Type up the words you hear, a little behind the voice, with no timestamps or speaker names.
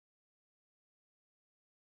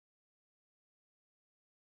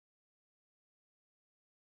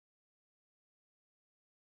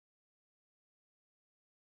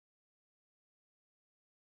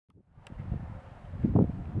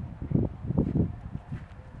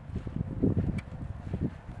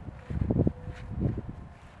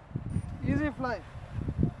fine.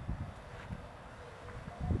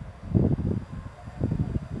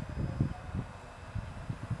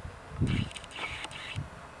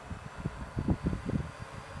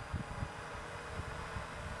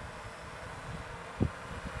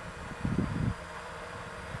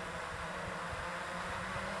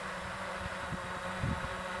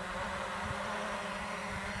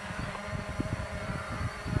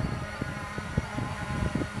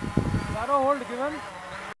 Barrow hold given.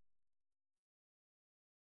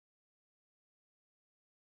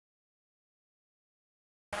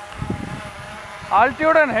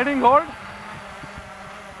 Altitude and heading hold.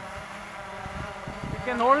 You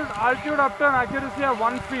can hold altitude up to an accuracy of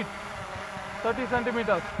 1 feet, 30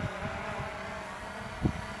 centimeters.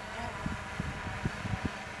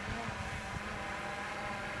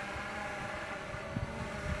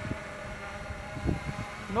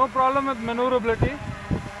 No problem with maneuverability.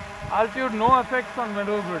 Altitude, no effects on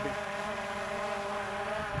maneuverability.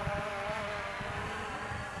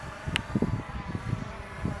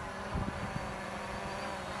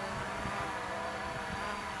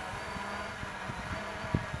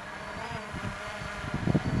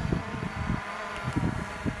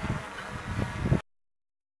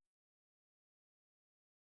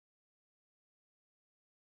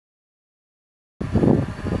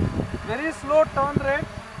 Very slow turn rate.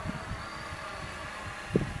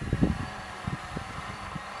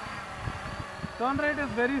 Turn rate is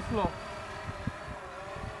very slow.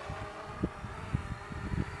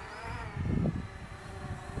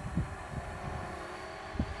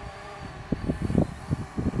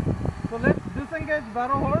 So let's disengage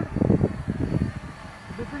barrow hold.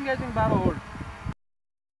 Disengaging barrow hold.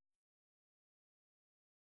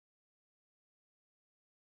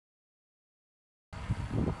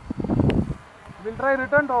 We'll try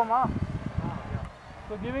return to home, huh? Yeah.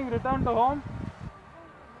 So giving return to home.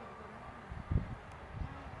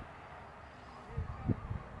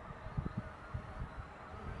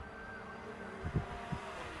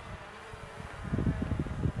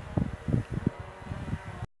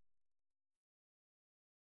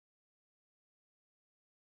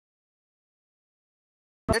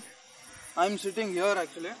 I'm sitting here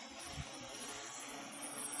actually.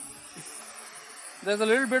 There's a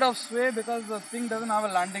little bit of sway because the thing doesn't have a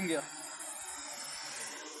landing gear.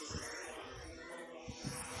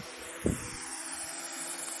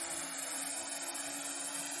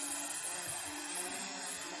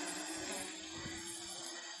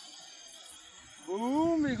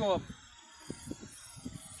 Boom, we go up.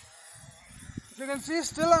 As you can see,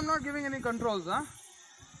 still I'm not giving any controls, huh?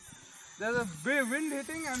 There's a big wind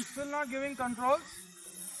hitting, I'm still not giving controls.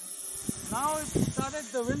 Now it started,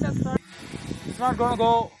 the wind has started. It's not going to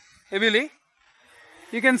go heavily.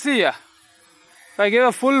 You can see here, if I give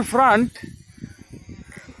a full front,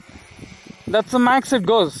 that's the max it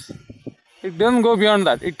goes. It doesn't go beyond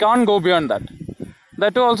that. It can't go beyond that.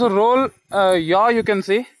 That to also roll yaw, you can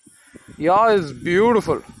see. Yaw is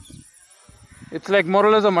beautiful. It's like more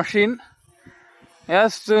or less a machine.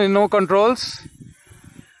 Yes, no controls.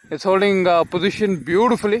 It's holding position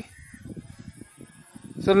beautifully.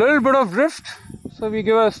 So a little bit of drift. So we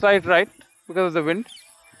give a slight right because of the wind.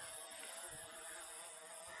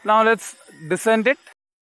 Now let's descend it.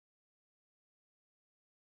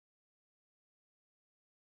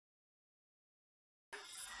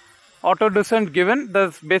 Auto descent given.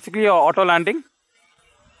 That's basically your auto landing.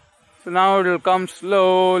 So now it will come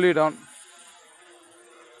slowly down.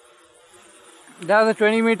 There's a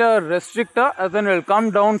 20-meter restrictor, and then it will come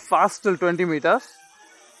down fast till 20 meters.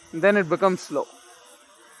 Then it becomes slow.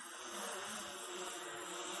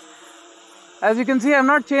 As you can see, I have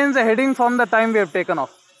not changed the heading from the time we have taken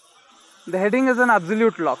off. The heading is an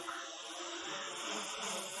absolute lock.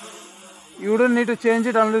 You don't need to change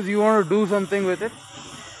it unless you want to do something with it.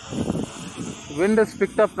 Wind is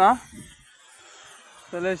picked up now.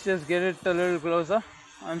 So let's just get it a little closer.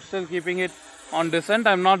 I'm still keeping it on descent.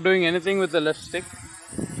 I'm not doing anything with the left stick.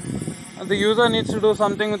 And the user needs to do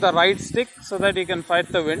something with the right stick so that he can fight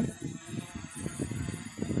the wind.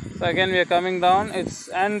 So again we are coming down.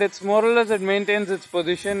 It's more or less it maintains its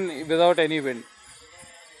position without any wind.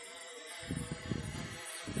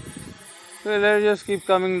 So let's just keep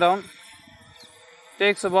coming down.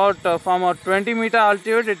 Takes about from a 20-meter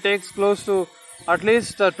altitude, it takes close to at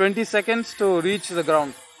least 20 seconds to reach the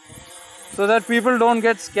ground. So that people don't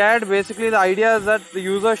get scared. Basically the idea is that the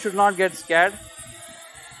user should not get scared.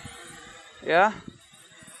 Yeah.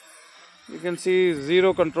 You can see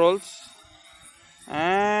zero controls.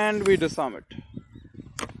 And we disarm it.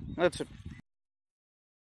 That's it.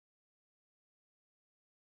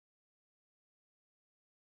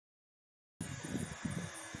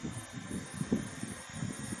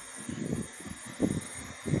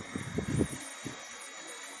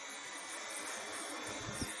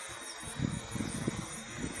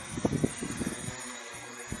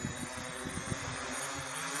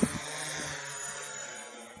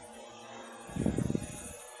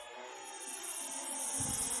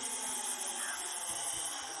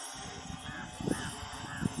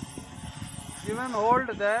 given hold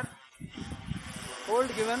there,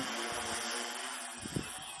 hold given.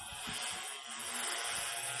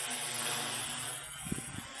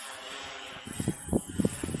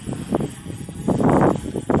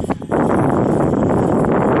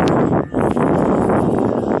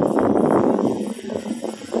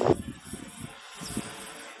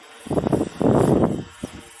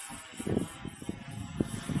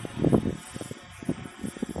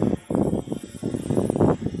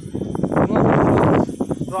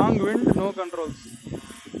 Strong wind, no controls.